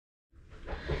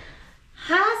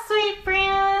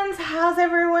How's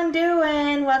everyone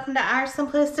doing? Welcome to Our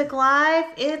Simplistic Life.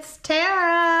 It's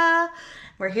Tara.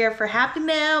 We're here for Happy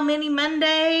Meal, Mini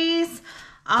Mondays,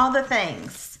 all the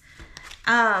things.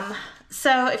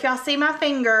 So if y'all see my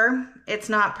finger, it's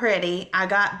not pretty. I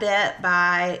got bit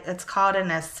by, it's called an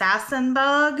assassin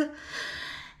bug.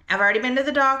 I've already been to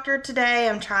the doctor today.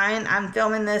 I'm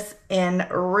filming this in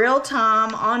real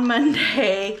time on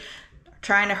Monday,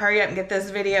 trying to hurry up and get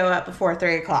this video up before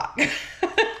 3 o'clock.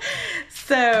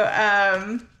 So,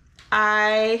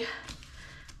 I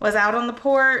was out on the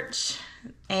porch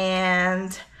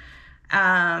and,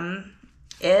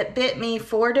 it bit me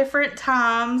 4 different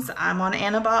times. I'm on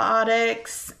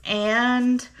antibiotics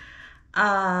and,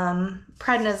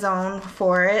 prednisone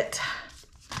for it.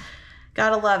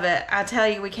 Gotta love it. I tell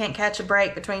you, we can't catch a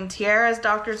break between Tiara's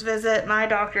doctor's visit, my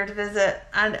doctor's visit.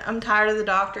 I'm tired of the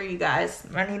doctor, you guys.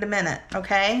 I need a minute,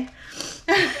 okay?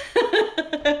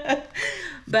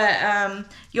 But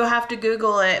you'll have to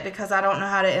Google it because I don't know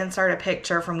how to insert a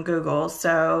picture from Google.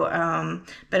 So,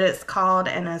 but it's called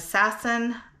an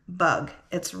assassin bug.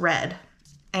 It's red.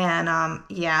 And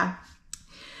yeah,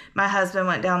 my husband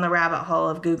went down the rabbit hole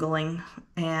of Googling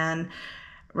and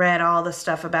read all the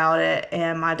stuff about it.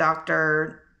 And my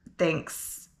doctor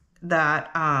thinks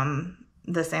that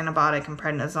this antibiotic and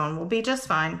prednisone will be just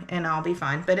fine and I'll be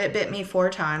fine. But it bit me 4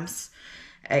 times.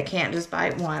 It can't just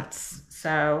bite once.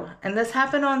 So, and this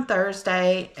happened on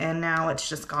Thursday, and now it's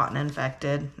just gotten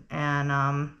infected, and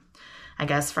I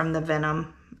guess from the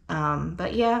venom.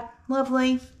 But yeah,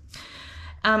 lovely.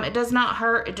 It does not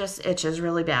hurt, it just itches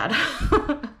really bad.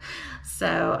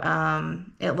 So,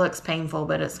 it looks painful,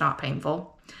 but it's not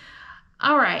painful.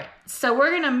 All right, so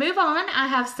we're gonna move on. I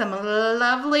have some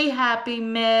lovely Happy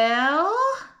Meal.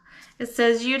 It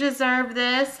says, you deserve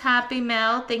this, Happy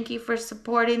Meal. Thank you for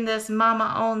supporting this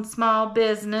mama-owned small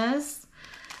business.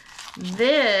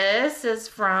 This is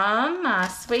from my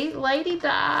sweet Lady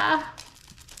Di.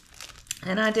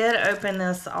 And I did open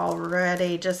this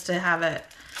already just to have it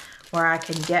where I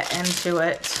can get into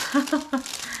it.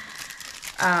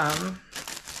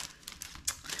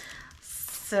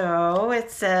 So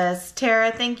it says,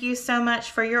 Tara, thank you so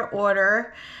much for your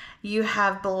order. You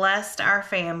have blessed our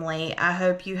family. I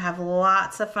hope you have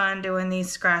lots of fun doing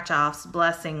these scratch-offs.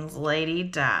 Blessings, Lady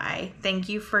Di. Thank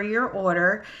you for your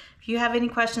order. If you have any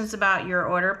questions about your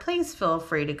order, please feel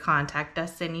free to contact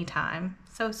us anytime.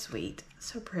 So sweet.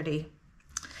 So pretty.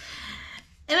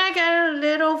 And I got a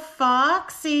little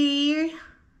foxy.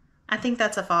 I think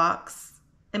that's a fox.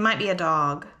 It might be a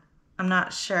dog. I'm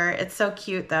not sure. It's so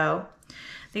cute, though.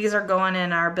 These are going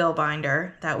in our bill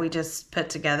binder that we just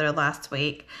put together last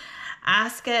week.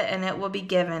 Ask it and it will be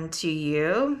given to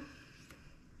you.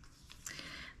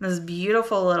 This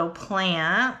beautiful little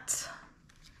plant.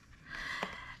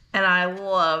 And I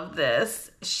love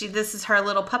this. This is her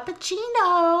little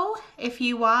puppuccino. If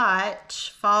you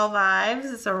watch Fall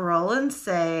Vibes, it's a roll and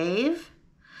save.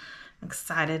 I'm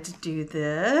excited to do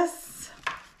this.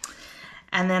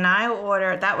 And then I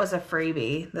ordered, that was a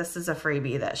freebie. This is a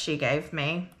freebie that she gave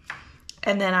me.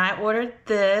 And then I ordered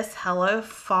this Hello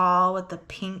Fall with the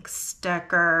pink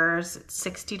stickers. It's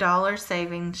 $60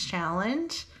 savings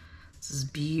challenge. This is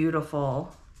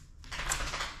beautiful.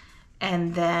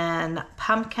 And then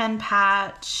pumpkin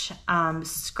patch,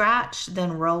 scratch,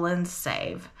 then roll and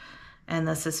save. And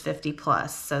this is 50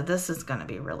 plus. So this is going to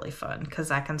be really fun because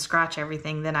I can scratch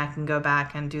everything. Then I can go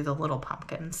back and do the little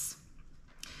pumpkins.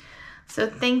 So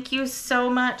thank you so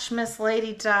much, Miss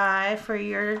Lady Di, for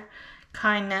your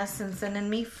kindness and sending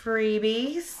me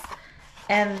freebies.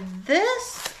 And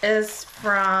this is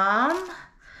from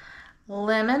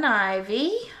Lemon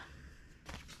Ivy.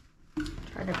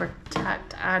 Trying to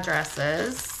protect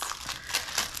addresses.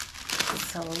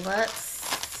 So let's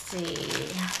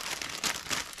see.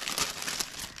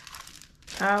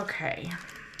 Okay.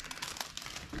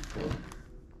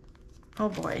 Oh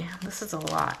boy, this is a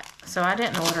lot. So I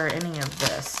didn't order any of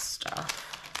this stuff.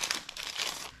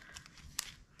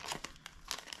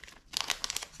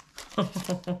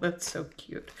 Oh, that's so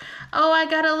cute. Oh, I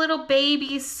got a little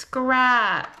baby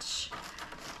scratch.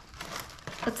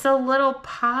 It's a little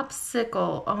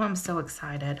popsicle. Oh, I'm so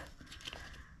excited.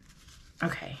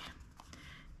 Okay.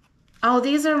 Oh,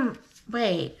 these are,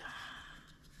 wait.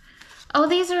 Oh,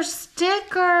 these are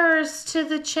stickers to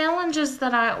the challenges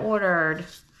that I ordered.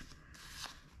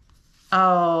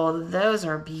 Oh, those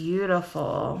are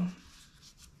beautiful.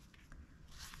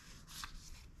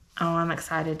 Oh, I'm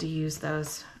excited to use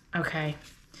those. Okay.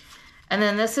 And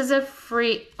then this is a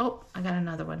free, oh, I got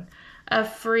another one. A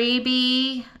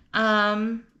freebie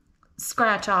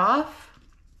scratch off.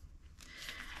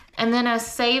 And then a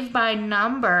save by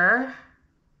number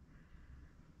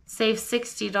Save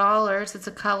 $60. It's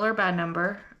a color by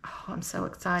number. Oh, I'm so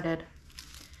excited.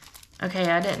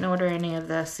 Okay, I didn't order any of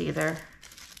this either.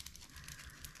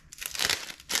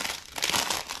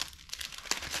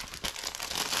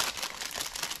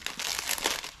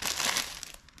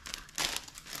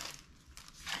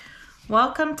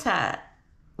 Welcome to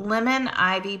Lemon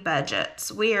Ivy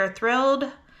Budgets. We are thrilled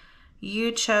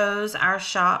you chose our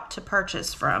shop to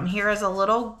purchase from. Here is a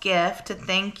little gift to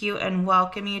thank you and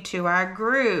welcome you to our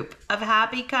group of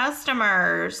happy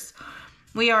customers.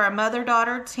 We are a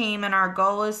mother-daughter team and our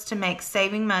goal is to make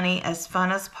saving money as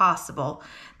fun as possible.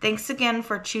 Thanks again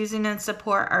for choosing and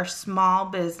support our small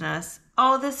business.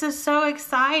 Oh, this is so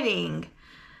exciting.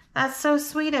 That's so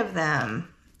sweet of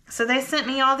them. So they sent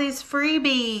me all these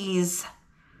freebies.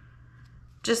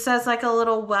 Just as like a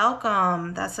little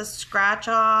welcome. That's a scratch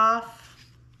off.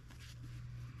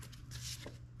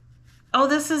 Oh,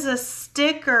 this is a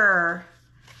sticker.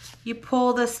 You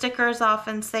pull the stickers off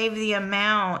and save the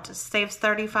amount. It saves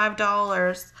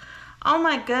 $35. Oh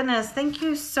my goodness. Thank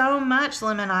you so much,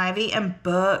 Lemon Ivy. And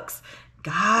books.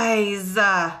 Guys.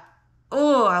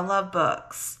 Oh, I love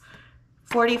books.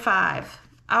 $45.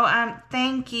 Oh,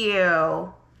 thank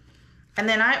you. And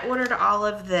then I ordered all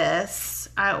of this.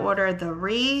 I ordered the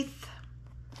wreath,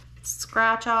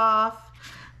 scratch off,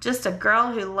 just a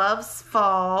girl who loves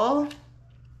fall.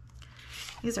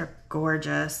 These are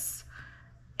gorgeous.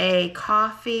 A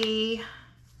coffee.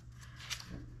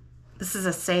 This is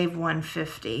a save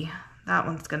 150. That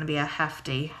one's going to be a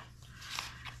hefty.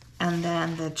 And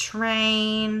then the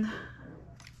train,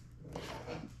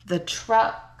 the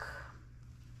truck,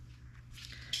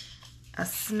 a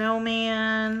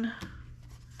snowman,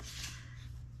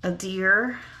 a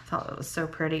deer. I thought it was so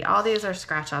pretty. All these are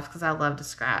scratch offs because I love to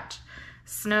scratch.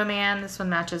 Snowman, this one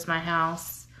matches my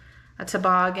house. A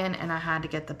toboggan, and I had to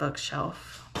get the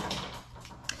bookshelf.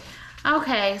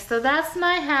 Okay, so that's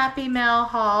my Happy Mail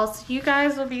haul. So you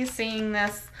guys will be seeing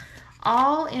this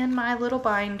all in my little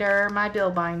binder, my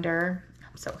bill binder.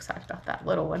 I'm so excited about that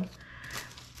little one.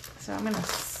 So I'm gonna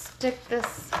stick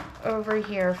this over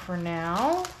here for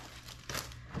now.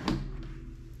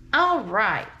 All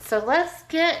right, so let's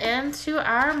get into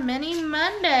our mini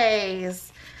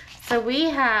Mondays. So we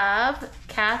have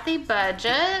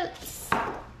KathyBudgets.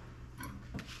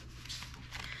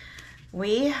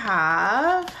 We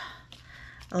have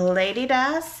Lady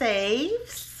Di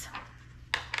Saves.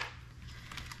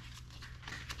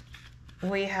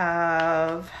 We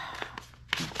have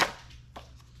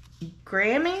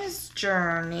Grammy's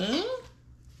Journey.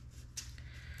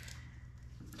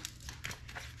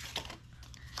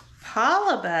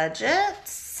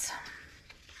 KathyBudgets,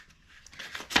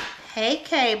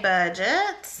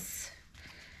 KathyBudgets,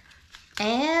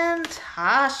 and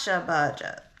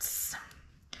KathyBudgets.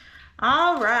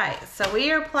 All right, so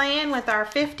we are playing with our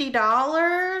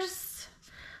 $50.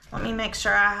 Let me make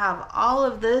sure I have all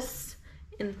of this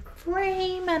in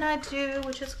frame, and I do,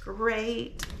 which is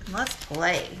great. Let's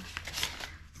play.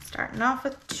 Starting off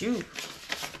with 2.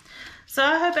 So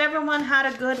I hope everyone had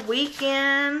a good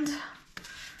weekend.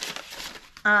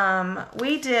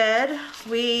 We did.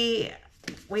 We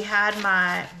had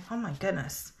my, oh my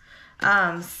goodness,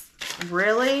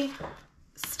 really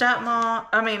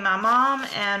my mom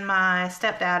and my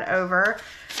stepdad over,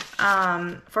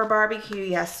 for barbecue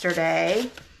yesterday,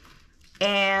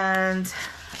 and,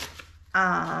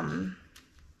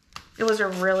 it was a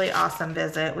really awesome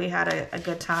visit. We had a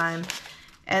good time,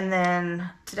 and then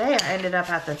today I ended up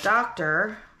at the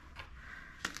doctor.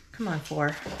 Come on,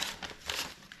 4.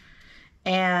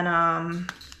 And,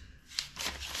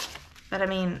 but I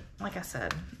mean, like I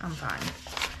said, I'm fine.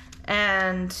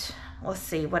 And let's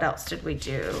see, what else did we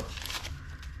do?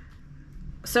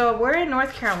 So we're in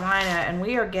North Carolina and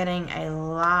we are getting a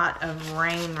lot of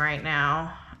rain right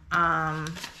now. I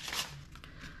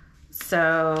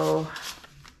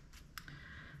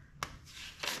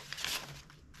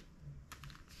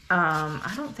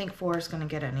don't think 4 is going to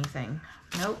get anything.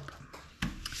 Nope.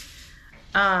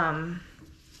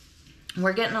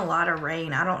 We're getting a lot of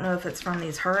rain. I don't know if it's from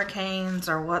these hurricanes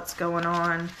or what's going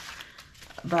on,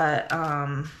 but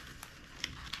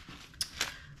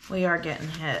we are getting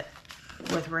hit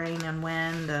with rain and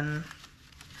wind, and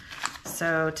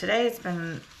so today's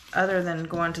been, other than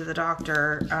going to the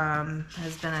doctor,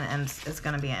 has been it's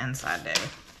going to be an inside day.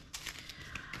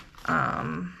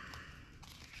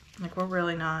 Like, we're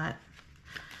really not.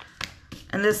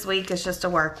 And this week is just a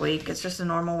work week. It's just a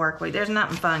normal work week. There's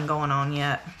nothing fun going on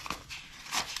yet.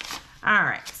 All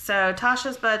right, so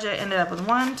Tasha's budget ended up with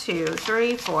 $1, 2,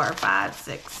 3, 4, 5,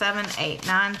 6, 7, 8,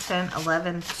 9, 10,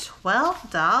 11,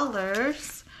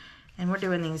 $12. And we're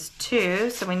doing these 2,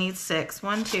 so we need 6.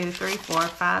 1, 2, 3, 4,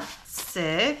 5,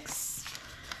 6.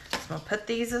 So we'll put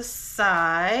these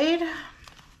aside.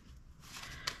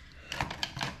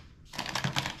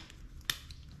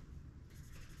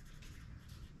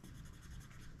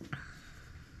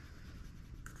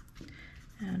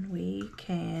 And we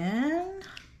can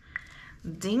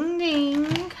ding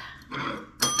ding.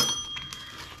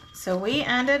 So we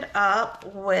ended up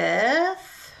with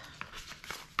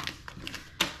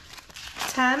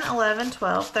 10, 11,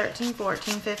 12, 13,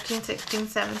 14, 15, 16,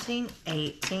 17,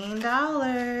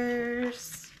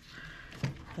 $18.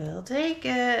 We'll take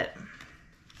it.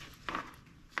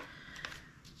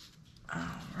 All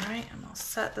right, and I'll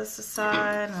set this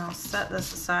aside, and I'll set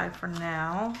this aside for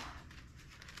now.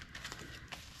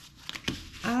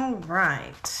 All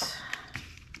right.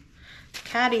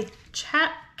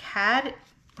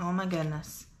 Oh my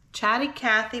goodness. Chatty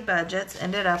Kathy Budgets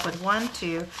ended up with 1,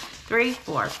 2, 3,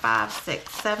 4, 5,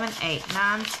 6, 7, 8,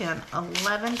 9, 10,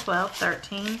 11, 12,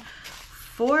 13,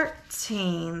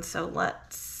 14. So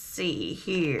let's see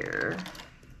here.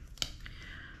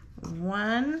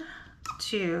 1,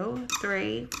 2,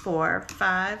 3, 4,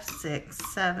 5, 6,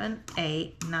 7,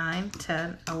 8, 9,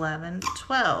 10, 11,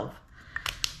 12.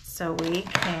 So we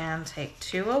can take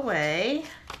 2 away.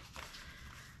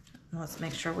 Let's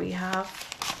make sure we have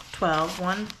 12.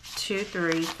 1, 2,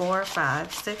 3, 4,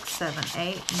 5, 6, 7,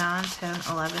 8, 9, 10,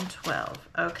 11, 12.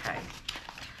 Okay.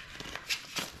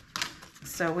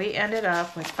 So we ended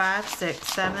up with 5, 6,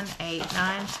 7, 8,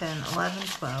 9, 10, 11,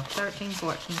 12, 13,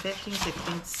 14, 15,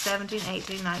 16, 17,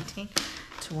 18, 19,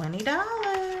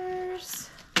 $20. So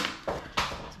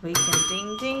we can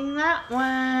ding ding that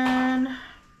one.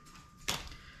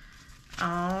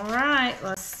 All right,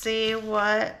 let's see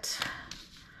what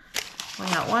we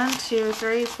got. 1, 2,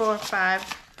 3, 4,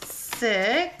 5,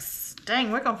 6.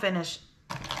 Dang, we're gonna finish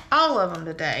all of them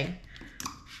today.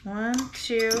 1,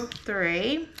 2,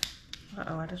 3.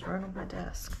 Uh-oh, I just wrote on my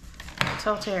desk. I'll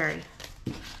tell Terry.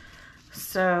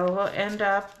 So we'll end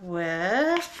up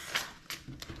with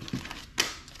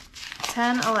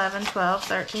 10, 11, 12,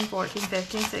 13, 14,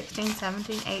 15, 16,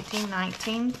 17, 18,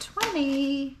 19,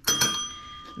 20.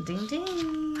 Ding,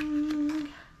 ding.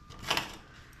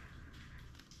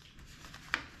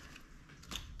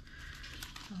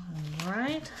 All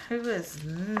right, who is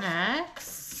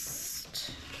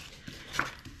next?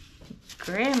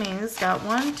 Grammy's got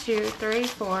 1, 2, 3,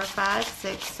 4, 5,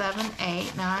 6, 7,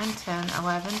 8, 9, 10,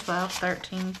 11, 12,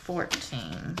 13,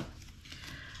 14.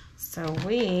 So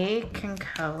we can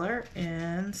color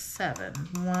in 7.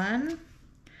 1,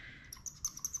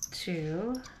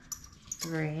 2,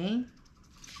 3,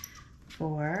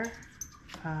 4,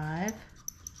 5,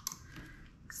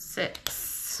 6.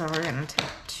 So we're going to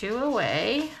take 2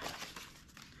 away.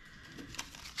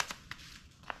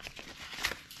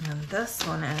 And this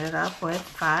one ended up with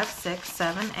 5, 6,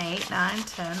 7, 8, 9,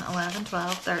 10, 11,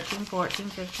 12, 13, 14,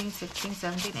 15, 16,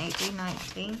 17, 18,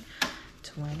 19,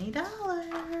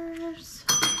 $20.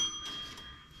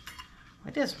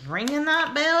 We're just ringing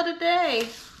that bell today.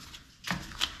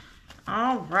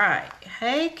 All right.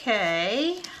 Hey,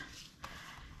 Kay.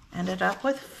 Ended up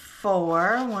with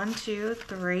 4. 1, 2,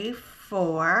 3,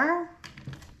 4.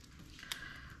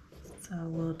 So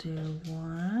we'll do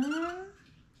 1,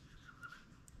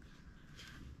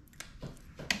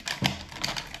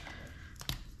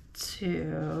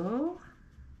 2,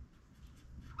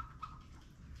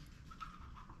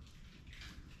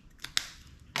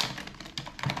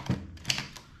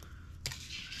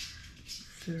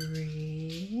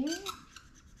 3,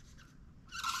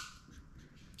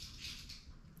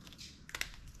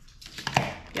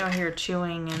 'Y'all hear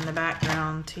chewing in the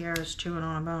background. Tiara's chewing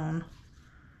on a bone.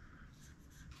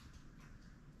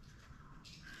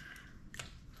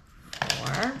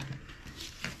 4.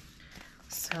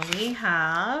 So we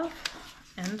have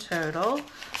in total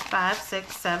 5,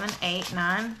 6, 7, 8,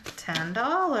 9,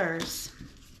 $10.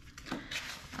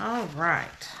 All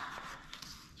right.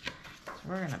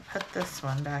 We're going to put this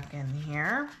one back in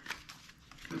here.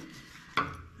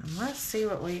 And let's see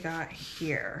what we got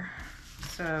here.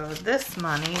 So this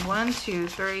money, 1, 2,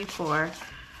 3, 4,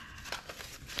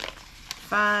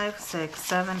 5, 6,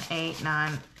 7, 8,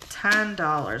 9,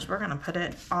 $10. We're going to put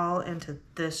it all into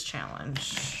this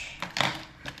challenge.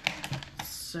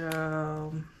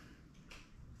 So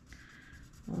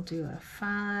we'll do a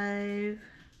 5.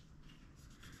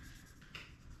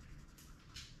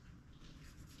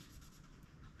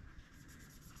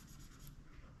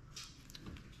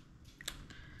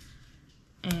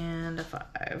 And a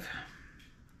 5.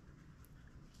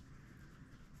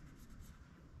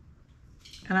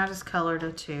 And I just colored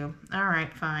a 2. All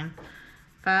right, fine.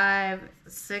 5,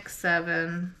 6,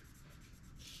 7,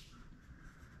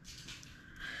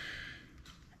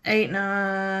 8,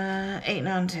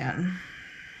 9, 10.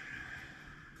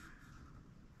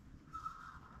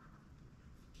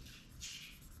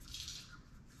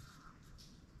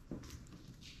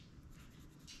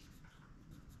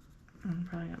 I'm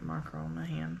probably got a marker on my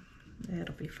hand.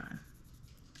 It'll be fine.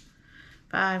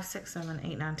 5, 6, 7,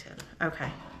 8, 9, 10.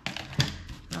 Okay.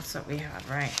 That's what we have,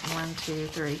 right? 1, 2,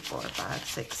 3, 4, 5,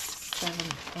 6, 7,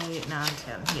 8, 9,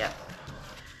 10. Yep.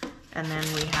 And then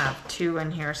we have 2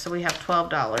 in here. So we have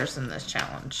 $12 in this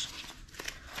challenge.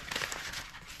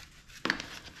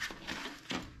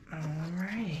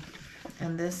 Alright.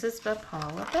 And this is by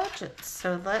KathyBudgets.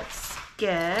 So let's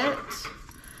get...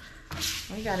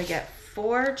 We got to get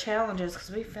 4 challenges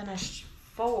because we finished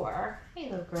 4. Hey,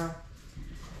 little girl.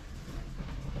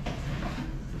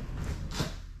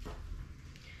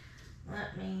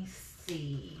 Let me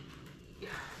see.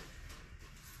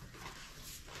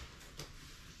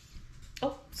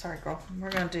 Oh, sorry, girl.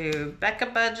 We're going to do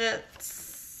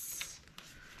KathyBudgets,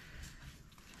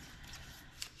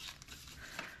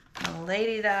 a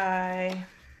Lady Die,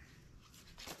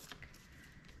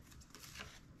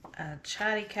 a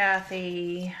Chatty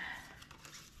Kathy,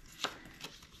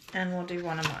 and we'll do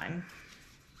one of mine.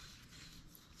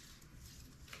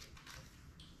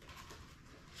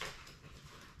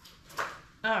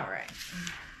 All right.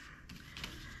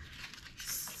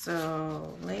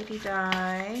 So, Lady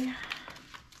Die.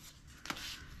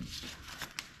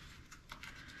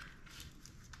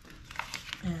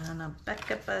 And a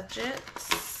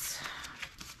KathyBudgets.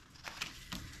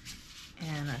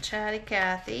 And a Chatty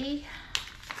Kathy.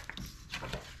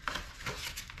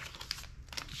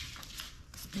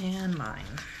 And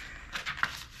mine.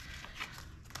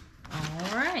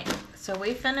 All right. So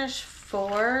we finished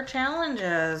 4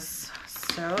 challenges.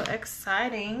 So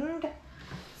exciting.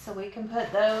 So we can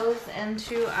put those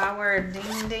into our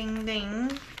ding ding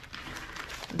ding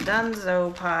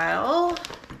dunzo pile.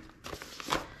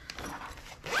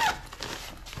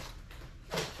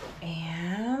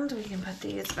 And we can put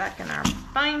these back in our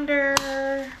binder.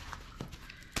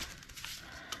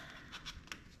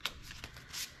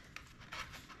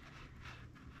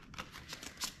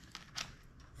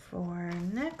 For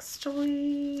next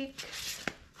week.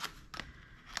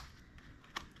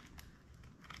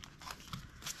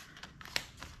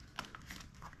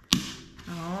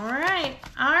 All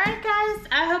right, guys.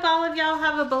 I hope all of y'all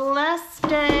have a blessed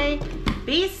day.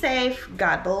 Be safe.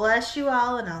 God bless you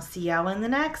all, and I'll see y'all in the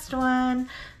next one.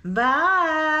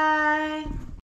 Bye.